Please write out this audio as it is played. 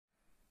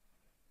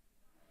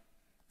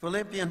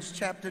Philippians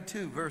chapter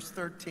 2, verse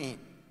 13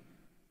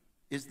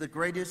 is the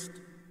greatest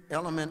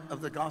element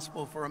of the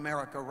gospel for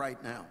America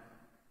right now.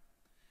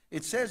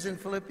 It says in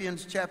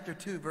Philippians chapter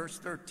 2, verse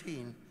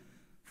 13,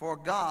 for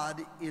God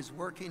is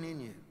working in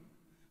you.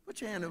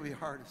 Put your hand over your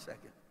heart a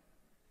second.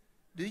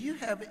 Do you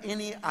have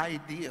any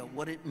idea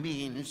what it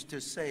means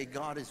to say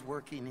God is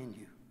working in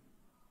you?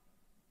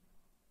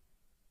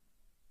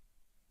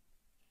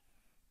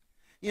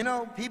 You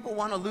know, people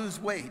want to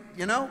lose weight,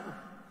 you know?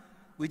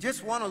 We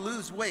just want to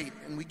lose weight,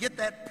 and we get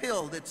that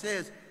pill that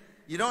says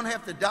you don't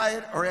have to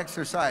diet or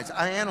exercise.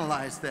 I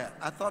analyzed that.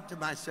 I thought to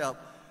myself,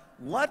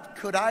 what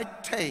could I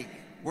take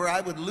where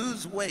I would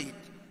lose weight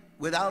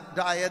without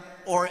diet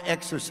or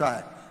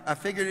exercise? I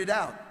figured it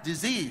out.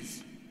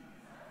 Disease.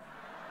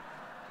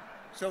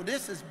 So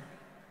this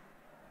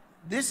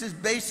is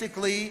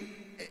basically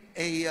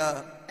a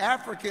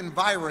African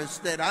virus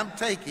that I'm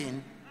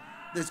taking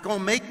that's going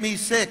to make me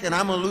sick, and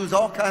I'm going to lose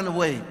all kind of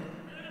weight.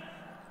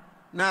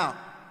 Now,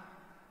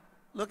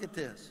 look at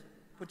this.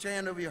 Put your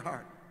hand over your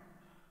heart.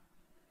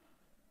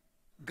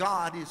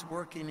 God is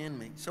working in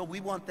me. So we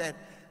want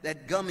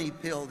that gummy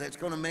pill that's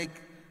going to make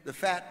the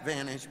fat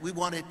vanish. We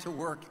want it to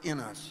work in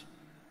us.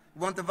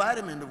 We want the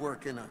vitamin to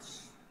work in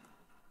us.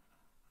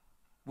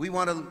 We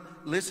want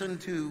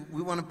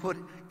to put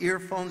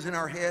earphones in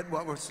our head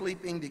while we're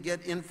sleeping to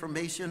get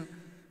information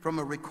from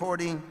a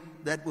recording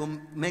that will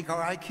make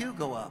our IQ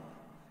go up.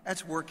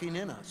 That's working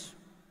in us.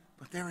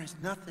 But there is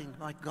nothing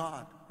like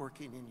God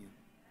working in you.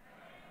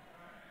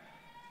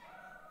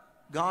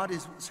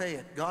 Say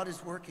it, God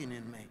is working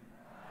in me.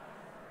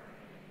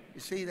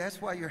 You see,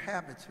 that's why your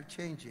habits are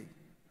changing.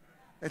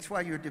 That's why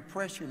your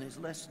depression is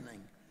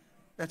lessening.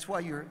 That's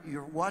why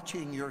you're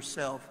watching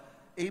yourself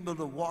able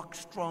to walk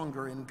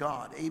stronger in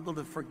God, able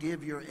to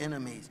forgive your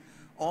enemies.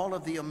 All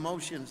of the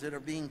emotions that are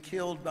being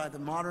killed by the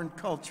modern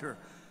culture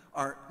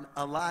are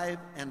alive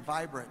and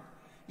vibrant.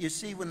 You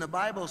see, when the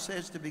Bible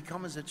says to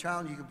become as a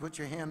child, you can put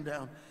your hand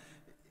down.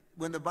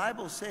 When the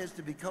Bible says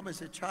to become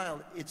as a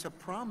child, it's a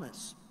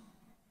promise.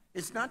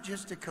 It's not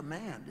just a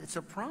command, it's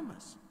a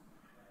promise.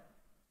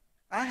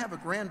 I have a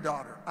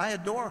granddaughter. I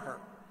adore her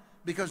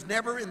because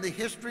never in the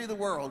history of the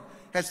world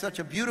has such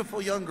a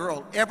beautiful young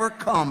girl ever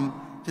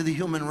come to the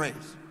human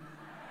race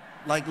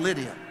like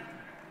Lydia.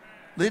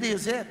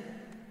 Lydia's it.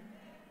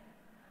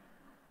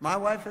 My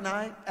wife and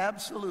I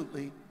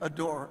absolutely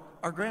adore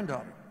our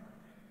granddaughter.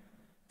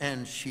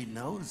 And she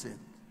knows it,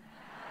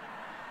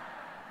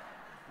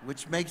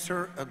 which makes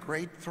her a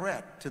great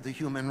threat to the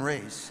human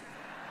race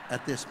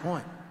at this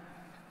point.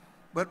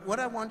 But what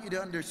I want you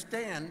to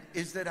understand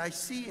is that I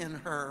see in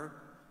her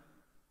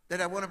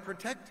that I want to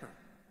protect her.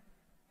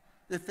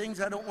 The things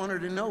I don't want her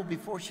to know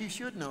before she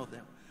should know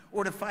them,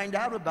 or to find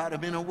out about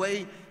them in a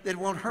way that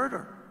won't hurt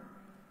her.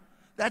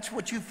 That's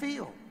what you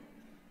feel.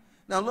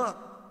 Now look,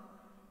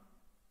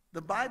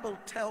 the Bible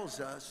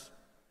tells us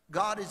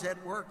God is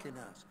at work in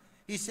us.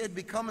 He said,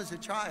 become as a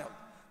child.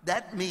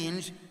 That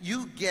means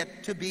you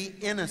get to be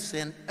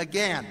innocent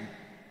again.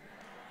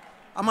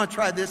 I'm going to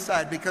try this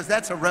side because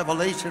that's a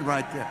revelation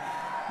right there.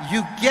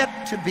 You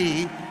get to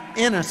be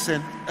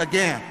innocent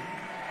again.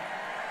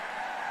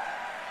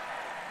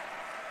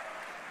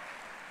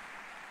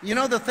 You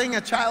know the thing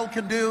a child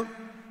can do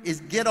is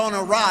get on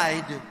a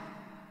ride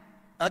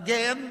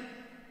again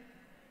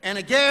and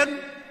again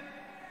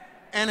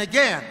and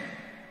again.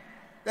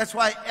 That's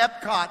why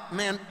Epcot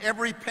meant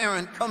every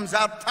parent comes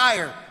out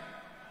tired.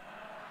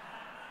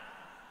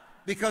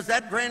 Because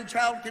that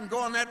grandchild can go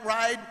on that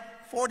ride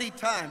 40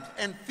 times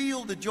and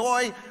feel the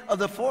joy of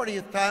the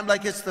 40th time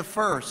like it's the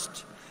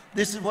first.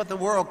 This is what the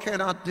world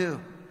cannot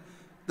do.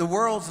 The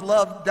world's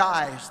love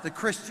dies, the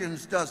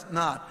Christian's does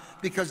not,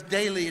 because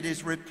daily it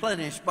is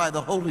replenished by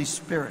the Holy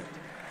Spirit.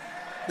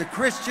 The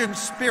Christian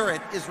spirit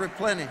is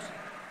replenished.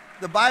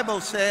 The Bible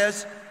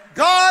says,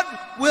 God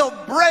will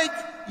break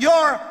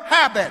your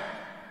habit.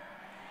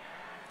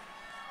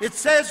 It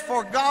says,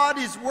 for God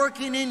is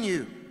working in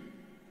you.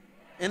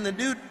 In the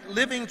New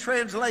Living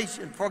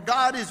Translation, for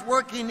God is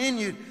working in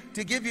you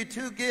to give you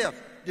two gifts,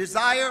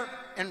 desire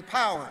and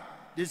power.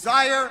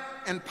 Desire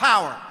and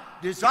power.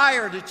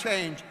 Desire to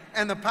change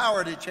and the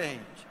power to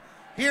change.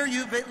 Here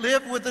you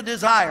live with the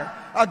desire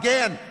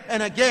again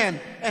and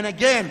again and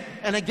again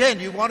and again.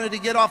 You wanted to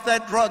get off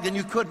that drug and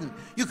you couldn't.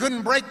 You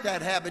couldn't break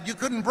that habit. You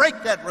couldn't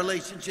break that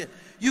relationship.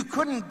 You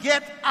couldn't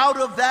get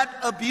out of that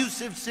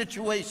abusive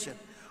situation.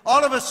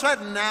 All of a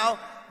sudden now,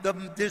 the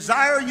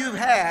desire you've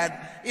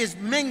had is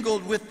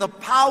mingled with the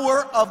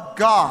power of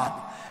God.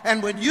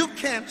 And when you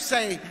can't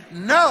say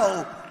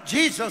no,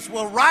 Jesus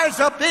will rise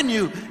up in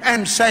you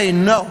and say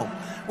no.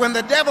 When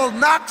the devil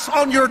knocks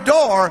on your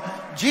door,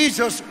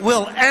 Jesus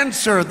will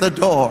answer the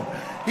door.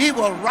 He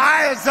will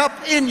rise up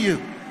in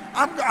you.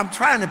 I'm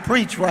trying to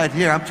preach right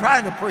here. I'm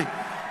trying to preach.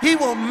 He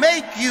will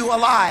make you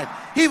alive.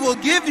 He will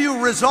give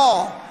you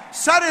resolve.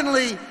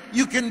 Suddenly,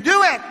 you can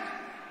do it.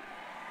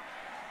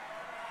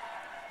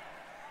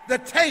 The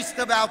taste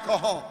of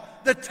alcohol,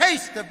 the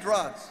taste of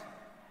drugs.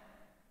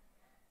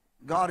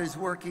 God is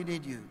working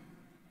in you,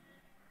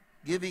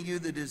 giving you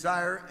the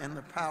desire and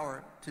the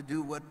power to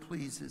do what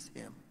pleases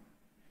Him.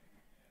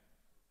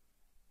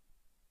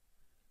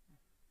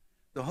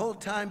 The whole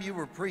time you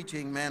were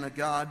preaching, man of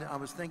God, I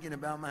was thinking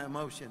about my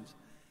emotions.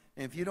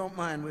 And if you don't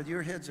mind, with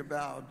your heads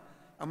bowed,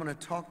 I'm going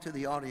to talk to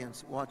the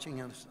audience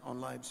watching us on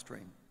live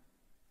stream.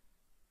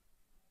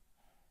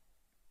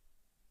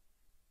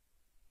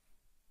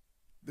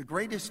 The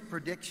greatest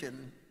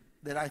prediction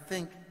that I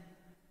think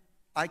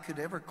I could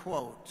ever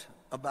quote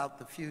about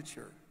the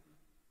future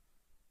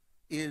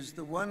is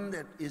the one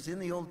that is in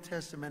the Old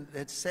Testament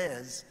that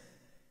says,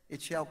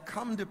 "It shall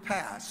come to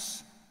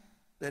pass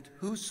that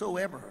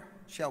whosoever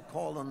shall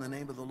call on the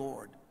name of the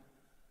Lord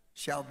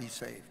shall be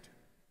saved."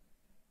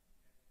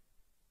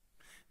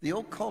 The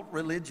occult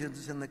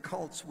religions and the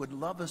cults would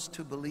love us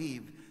to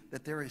believe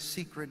that there is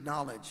secret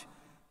knowledge,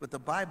 but the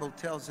Bible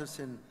tells us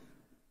in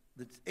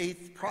the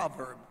 8th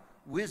proverb,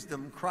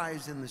 wisdom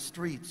cries in the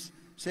streets,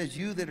 says,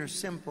 "You that are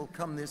simple,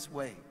 come this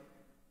way.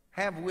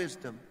 Have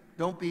wisdom.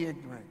 Don't be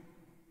ignorant."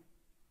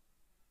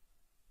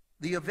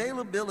 The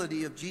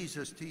availability of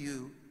Jesus to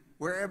you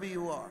wherever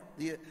you are,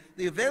 the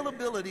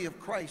availability of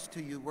Christ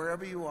to you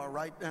wherever you are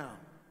right now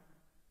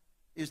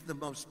is the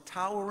most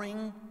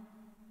towering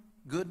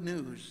good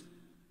news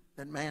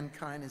that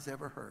mankind has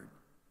ever heard.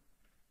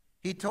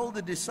 He told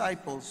the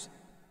disciples,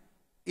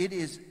 "It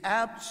is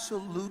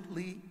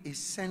absolutely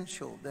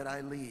essential that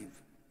I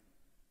leave,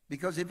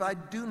 because if I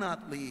do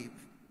not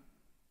leave,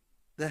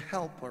 the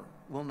Helper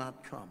will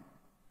not come.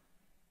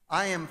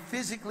 I am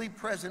physically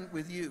present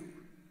with you,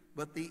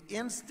 but the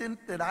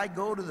instant that I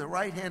go to the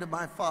right hand of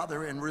my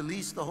Father and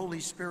release the Holy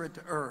Spirit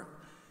to earth,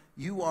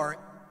 you are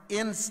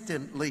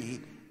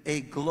instantly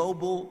a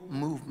global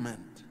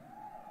movement.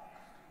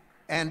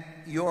 And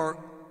your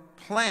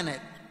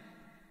planet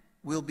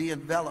will be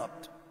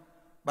enveloped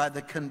by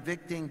the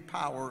convicting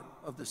power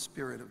of the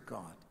Spirit of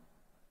God.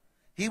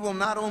 He will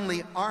not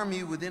only arm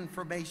you with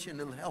information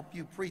that will help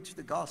you preach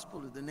the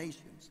gospel to the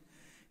nations,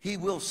 he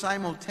will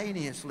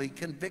simultaneously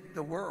convict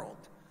the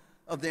world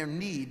of their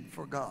need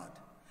for God.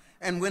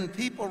 And when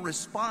people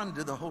respond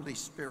to the Holy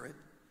Spirit,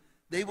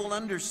 they will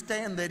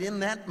understand that in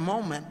that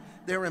moment,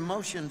 their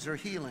emotions are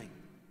healing.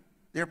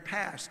 Their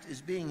past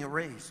is being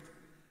erased.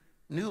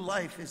 New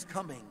life is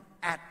coming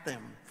at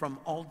them from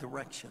all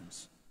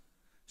directions.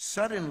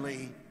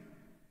 Suddenly,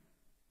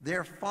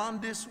 their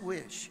fondest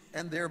wish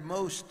and their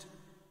most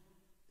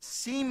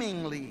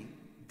seemingly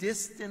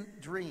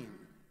distant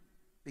dream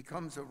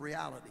becomes a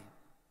reality.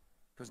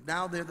 Because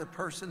now they're the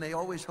person they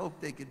always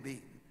hoped they could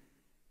be.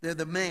 They're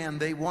the man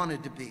they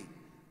wanted to be,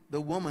 the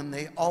woman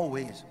they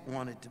always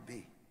wanted to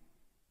be.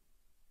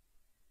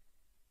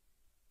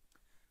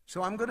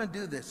 So I'm going to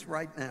do this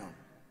right now.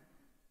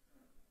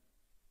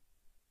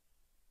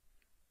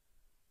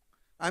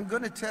 I'm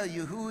going to tell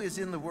you who is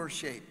in the worst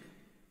shape.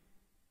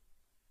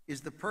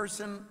 Is the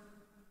person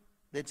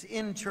that's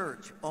in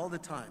church all the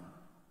time.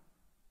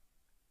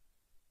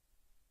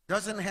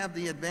 Doesn't have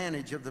the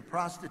advantage of the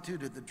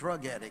prostitute or the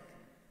drug addict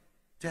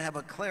to have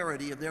a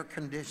clarity of their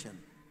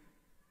condition,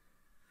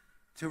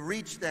 to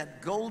reach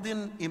that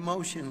golden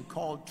emotion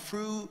called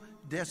true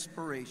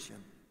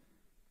desperation,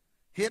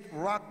 hit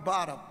rock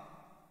bottom,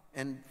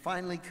 and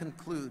finally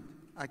conclude,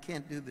 I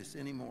can't do this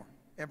anymore,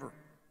 ever.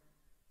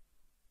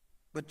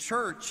 But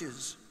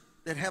churches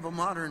that have a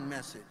modern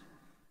message,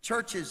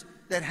 churches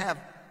that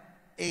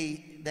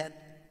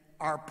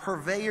are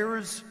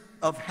purveyors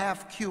of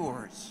half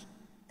cures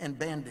and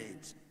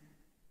band-aids,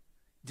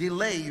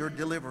 delay your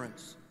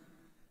deliverance.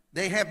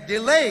 They have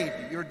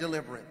delayed your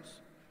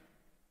deliverance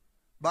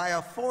by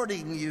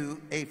affording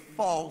you a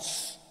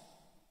false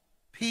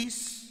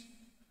peace.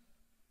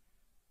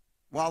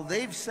 While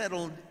they've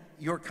settled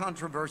your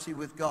controversy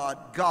with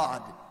God,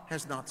 God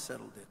has not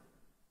settled it.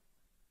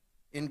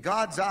 In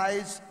God's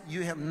eyes,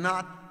 you have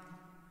not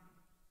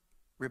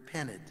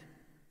repented.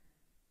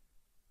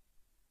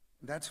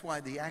 That's why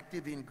the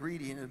active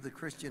ingredient of the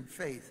Christian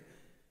faith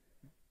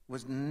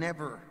was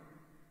never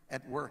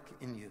at work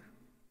in you.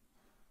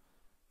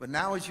 But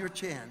now is your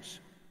chance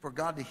for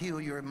God to heal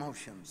your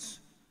emotions.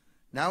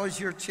 Now is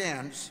your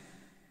chance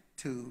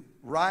to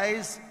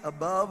rise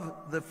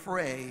above the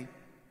fray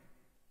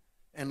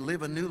and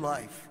live a new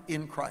life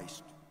in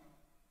Christ.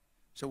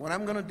 So what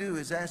I'm going to do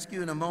is ask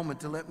you in a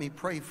moment to let me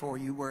pray for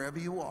you wherever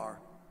you are.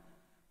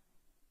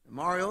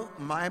 Mario,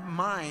 my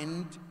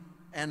mind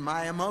and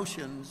my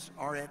emotions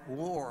are at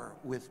war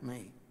with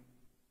me.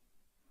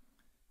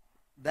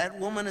 That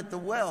woman at the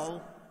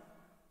well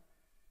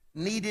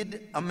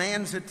needed a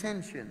man's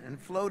attention and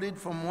floated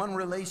from one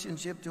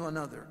relationship to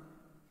another.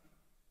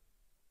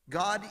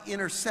 God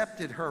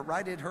intercepted her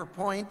right at her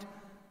point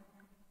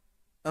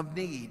of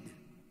need.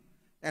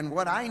 And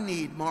what I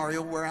need,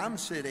 Mario, where I'm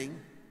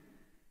sitting,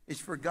 is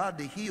for God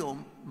to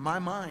heal my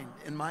mind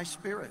and my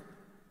spirit.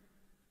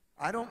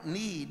 I don't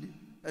need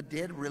a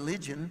dead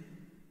religion.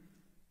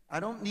 I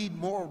don't need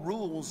more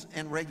rules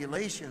and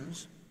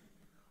regulations.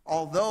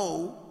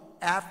 Although,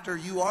 after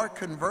you are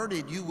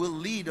converted, you will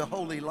lead a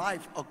holy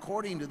life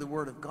according to the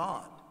Word of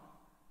God.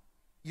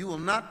 You will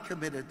not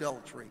commit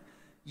adultery.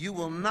 You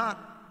will not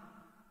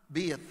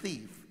be a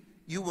thief.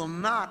 You will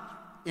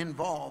not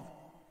involve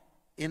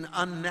in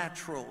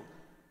unnatural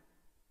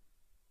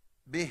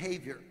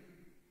behavior.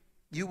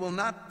 You will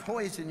not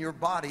poison your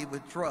body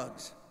with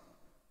drugs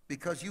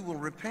because you will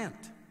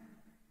repent.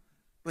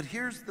 But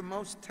here's the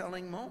most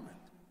telling moment.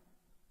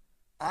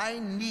 I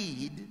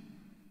need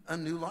a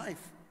new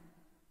life.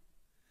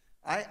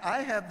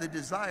 I have the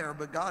desire,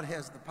 but God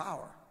has the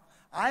power.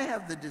 I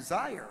have the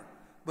desire,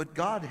 but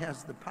God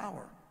has the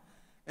power.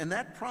 And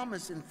that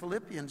promise in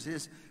Philippians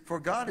is, for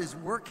God is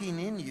working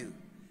in you,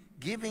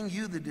 giving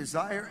you the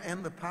desire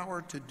and the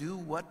power to do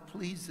what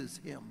pleases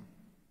him.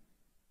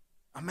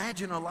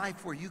 Imagine a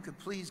life where you could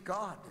please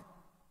God.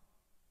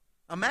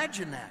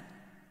 Imagine that.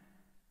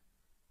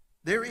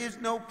 There is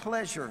no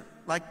pleasure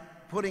like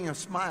putting a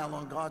smile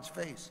on God's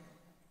face.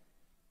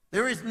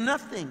 There is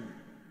nothing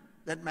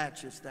that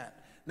matches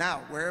that.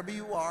 Now, wherever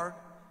you are,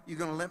 you're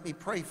going to let me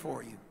pray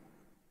for you.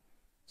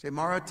 Say,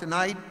 Mara,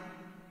 tonight,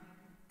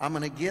 I'm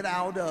going to get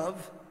out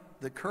of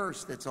the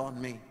curse that's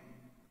on me,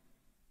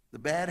 the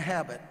bad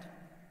habit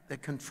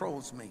that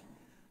controls me,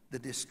 the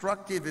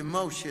destructive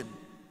emotion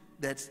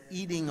that's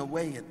eating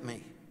away at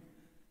me,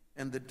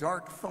 and the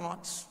dark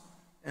thoughts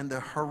and the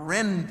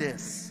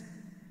horrendous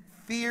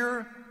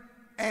fear,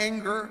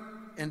 anger,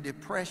 and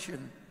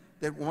depression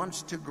that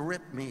wants to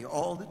grip me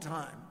all the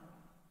time,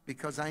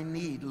 because I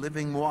need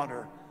living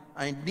water.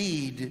 I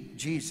need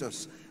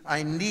Jesus.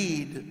 I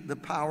need the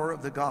power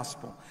of the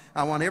gospel.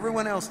 I want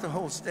everyone else to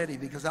hold steady,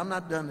 because I'm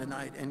not done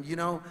tonight. And you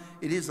know,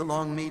 it is a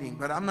long meeting,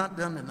 but I'm not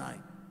done tonight.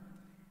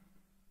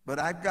 But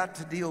I've got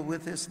to deal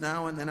with this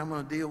now, and then I'm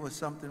going to deal with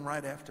something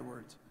right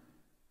afterwards.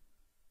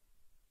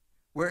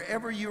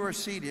 Wherever you are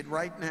seated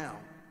right now,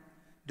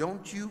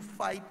 don't you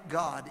fight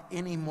God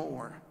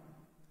anymore.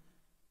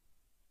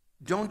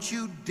 Don't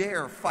you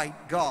dare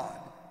fight God.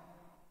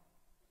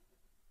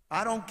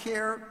 I don't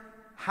care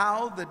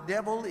how the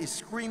devil is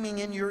screaming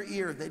in your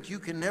ear that you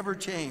can never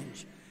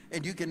change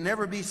and you can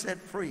never be set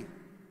free.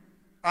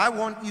 I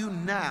want you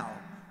now,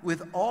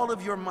 with all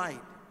of your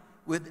might,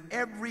 with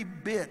every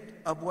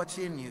bit of what's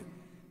in you,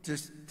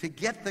 to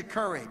get the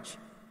courage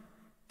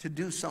to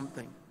do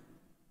something,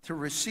 to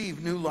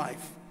receive new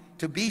life,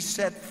 to be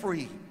set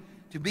free,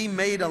 to be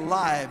made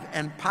alive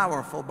and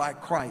powerful by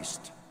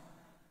Christ.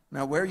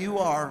 Now, where you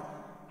are,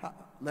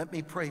 let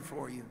me pray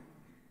for you.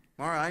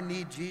 Mara, I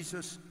need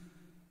Jesus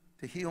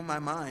to heal my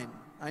mind.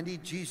 I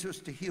need Jesus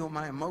to heal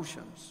my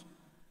emotions.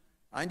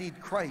 I need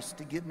Christ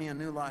to give me a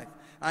new life.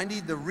 I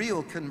need the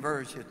real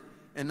conversion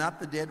and not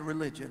the dead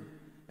religion.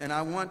 And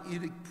I want you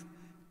to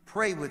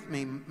pray with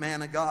me,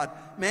 man of God.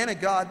 Man of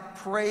God,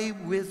 pray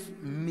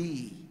with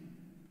me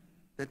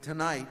that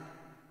tonight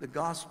the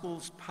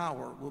gospel's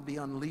power will be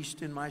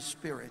unleashed in my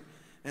spirit,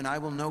 and I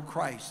will know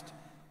Christ,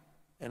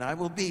 and I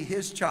will be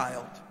his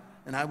child,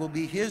 and I will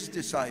be his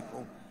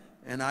disciple,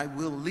 and I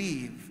will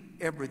leave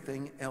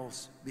everything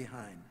else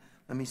behind.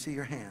 Let me see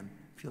your hand,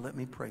 if you'll let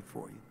me pray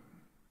for you.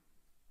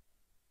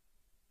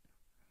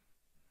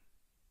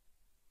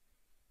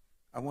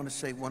 I want to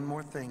say one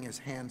more thing as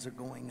hands are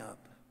going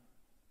up.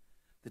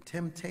 The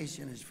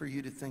temptation is for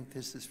you to think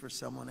this is for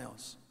someone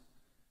else,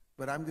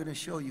 but I'm going to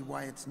show you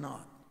why it's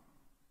not.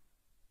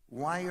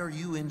 Why are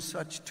you in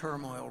such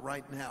turmoil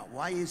right now?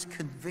 Why is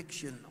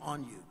conviction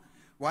on you?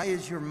 Why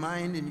is your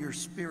mind and your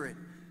spirit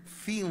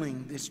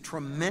feeling this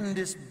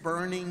tremendous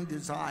burning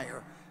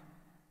desire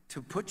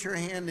to put your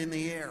hand in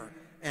the air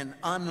and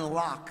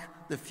unlock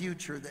the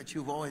future that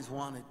you've always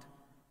wanted?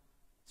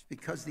 It's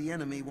because the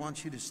enemy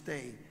wants you to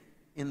stay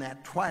in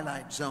that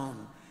twilight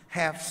zone,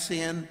 half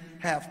sin,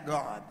 half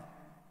God,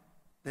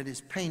 that is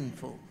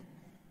painful.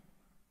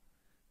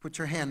 Put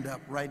your hand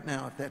up right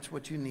now if that's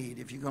what you need.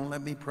 If you're going to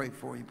let me pray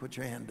for you, put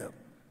your hand up.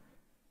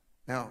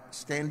 Now,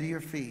 stand to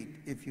your feet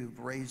if you've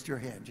raised your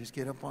hand. Just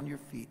get up on your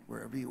feet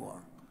wherever you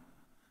are.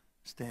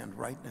 Stand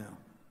right now.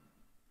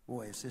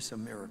 Boy, is this a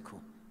miracle.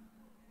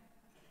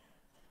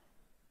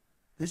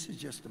 This is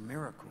just a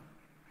miracle.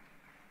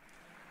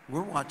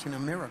 We're watching a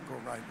miracle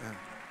right now.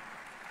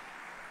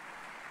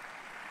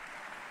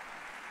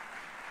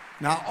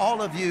 Now,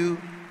 all of you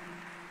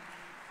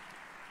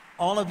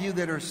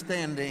that are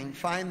standing,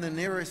 find the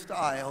nearest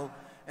aisle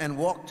and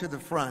walk to the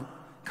front.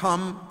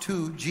 Come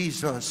to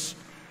Jesus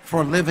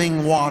for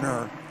living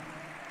water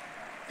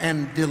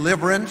and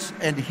deliverance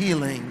and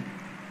healing.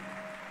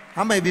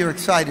 How many of you are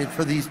excited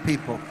for these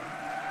people?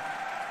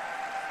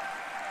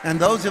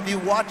 And those of you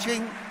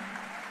watching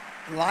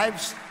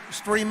live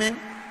streaming,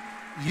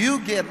 you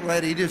get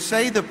ready to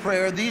say the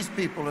prayer these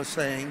people are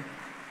saying,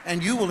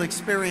 and you will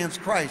experience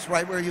Christ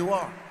right where you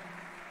are.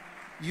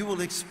 You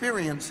will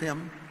experience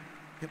him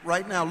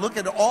right now. Look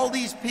at all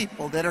these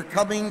people that are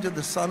coming to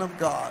the Son of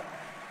God.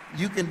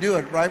 You can do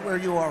it right where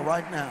you are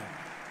right now.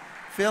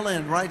 Fill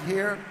in right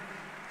here.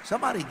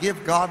 Somebody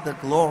give God the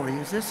glory.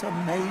 Is this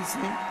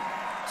amazing?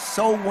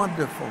 So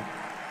wonderful.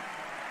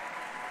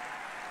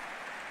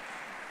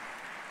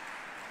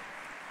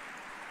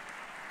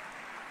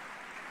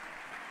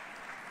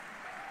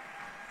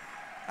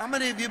 How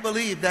many of you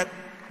believe that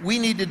we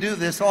need to do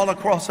this all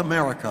across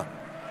America?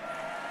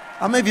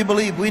 How many of you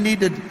believe we need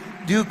to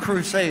do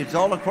crusades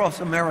all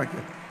across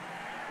America?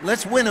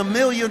 Let's win 1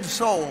 million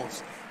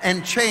souls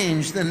and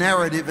change the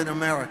narrative in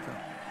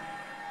America.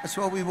 That's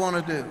what we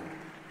want to do.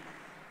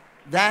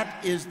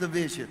 That is the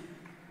vision.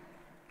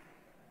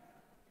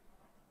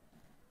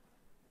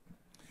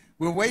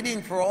 We're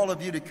waiting for all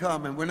of you to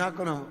come, and we're not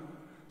going to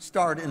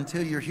start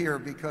until you're here,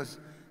 because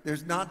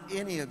there's not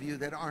any of you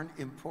that aren't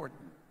important.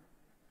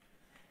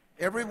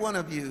 Every one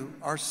of you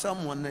are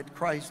someone that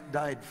Christ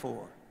died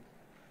for.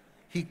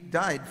 He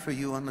died for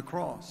you on the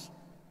cross.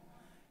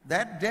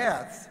 That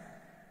death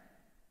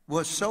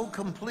was so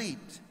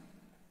complete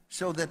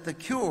so that the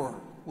cure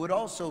would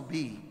also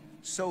be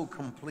so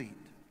complete.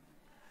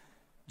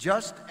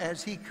 Just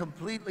as he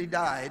completely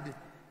died,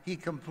 he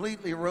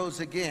completely rose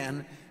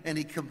again, and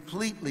he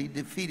completely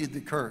defeated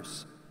the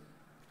curse.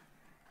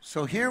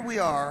 So here we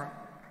are,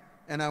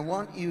 and I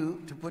want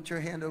you to put your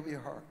hand over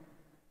your heart.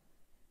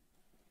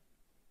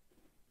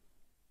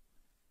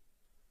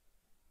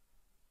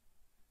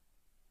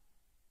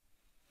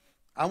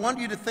 I want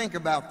you to think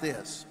about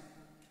this.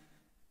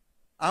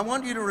 I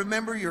want you to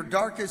remember your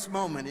darkest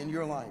moment in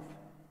your life.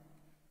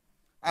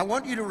 I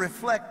want you to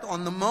reflect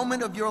on the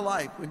moment of your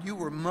life when you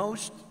were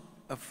most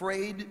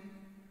afraid,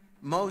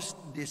 most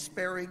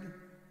despairing,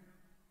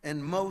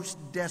 and most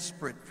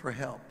desperate for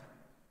help.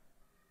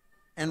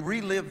 And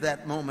relive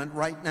that moment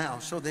right now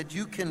so that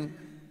you can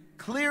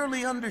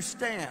clearly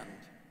understand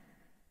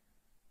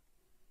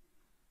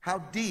how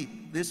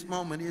deep this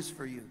moment is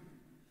for you,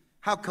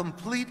 how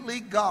completely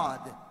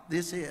God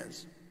this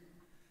is.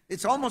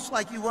 It's almost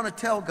like you want to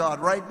tell God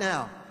right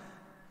now,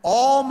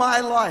 all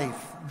my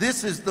life,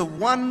 this is the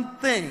one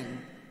thing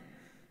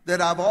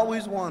that I've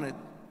always wanted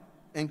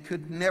and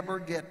could never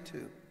get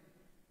to.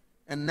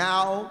 And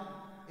now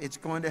it's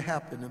going to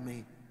happen to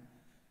me.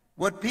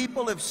 What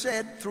people have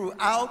said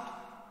throughout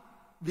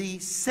the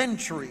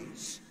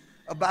centuries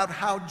about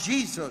how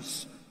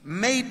Jesus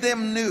made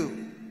them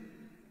new,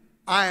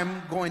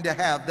 I'm going to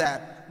have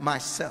that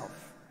myself.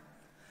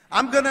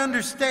 I'm going to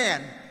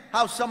understand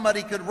how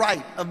somebody could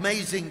write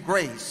Amazing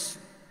Grace,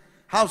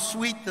 how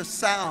sweet the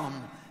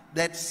sound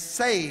that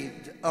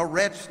saved a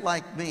wretch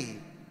like me.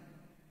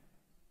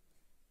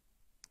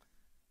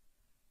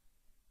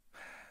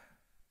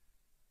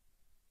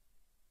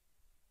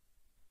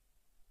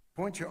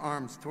 Point your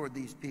arms toward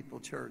these people,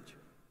 church.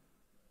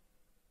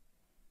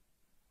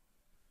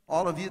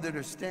 All of you that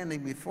are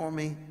standing before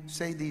me,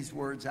 say these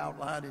words out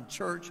loud. In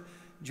church,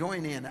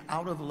 join in.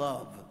 Out of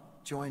love,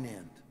 join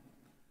in.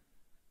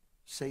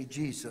 Say,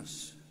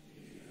 Jesus.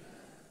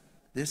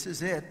 This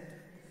is it.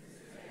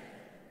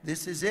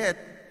 This is it.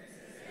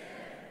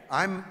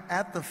 I'm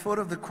at the foot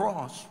of the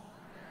cross.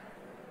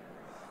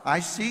 I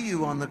see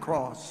you on the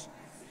cross,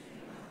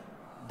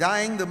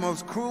 dying the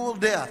most cruel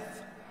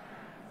death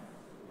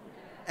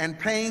and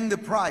paying the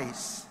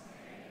price,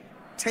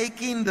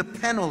 taking the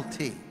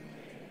penalty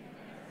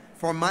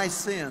for my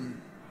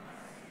sin.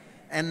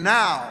 And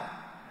now,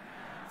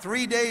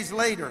 3 days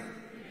later,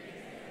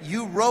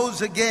 you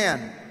rose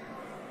again.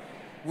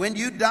 When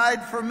you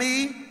died for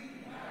me,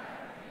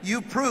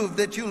 you proved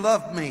that you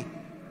loved me,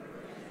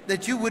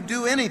 that you would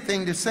do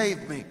anything to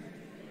save me.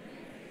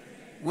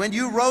 When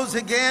you rose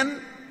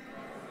again,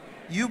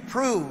 you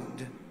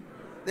proved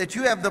that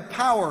you have the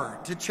power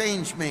to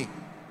change me.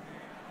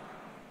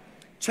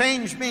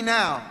 Change me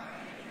now.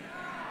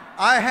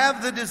 I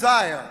have the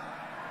desire.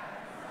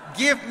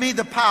 Give me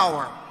the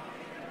power.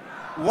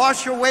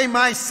 Wash away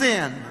my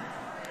sin.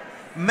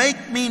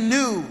 Make me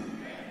new.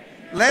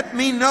 Let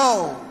me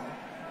know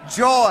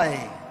joy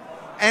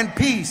and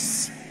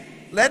peace.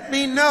 Let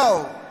me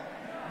know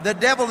the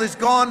devil is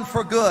gone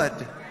for good.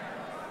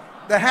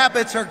 The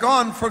habits are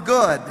gone for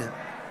good.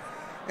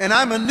 And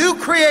I'm a new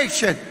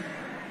creation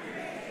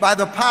by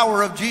the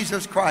power of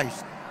Jesus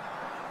Christ.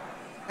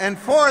 And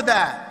for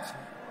that,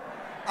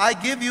 I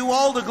give you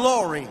all the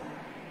glory.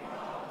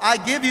 I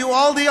give you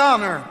all the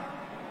honor.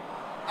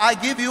 I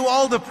give you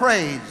all the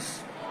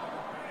praise.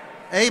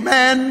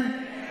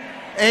 Amen,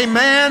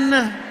 amen,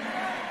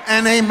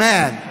 and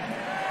amen.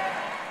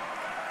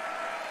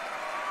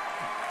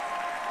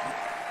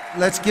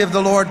 Let's give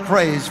the Lord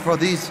praise for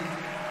these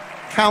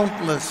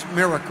countless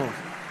miracles.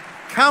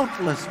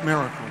 Countless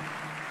miracles.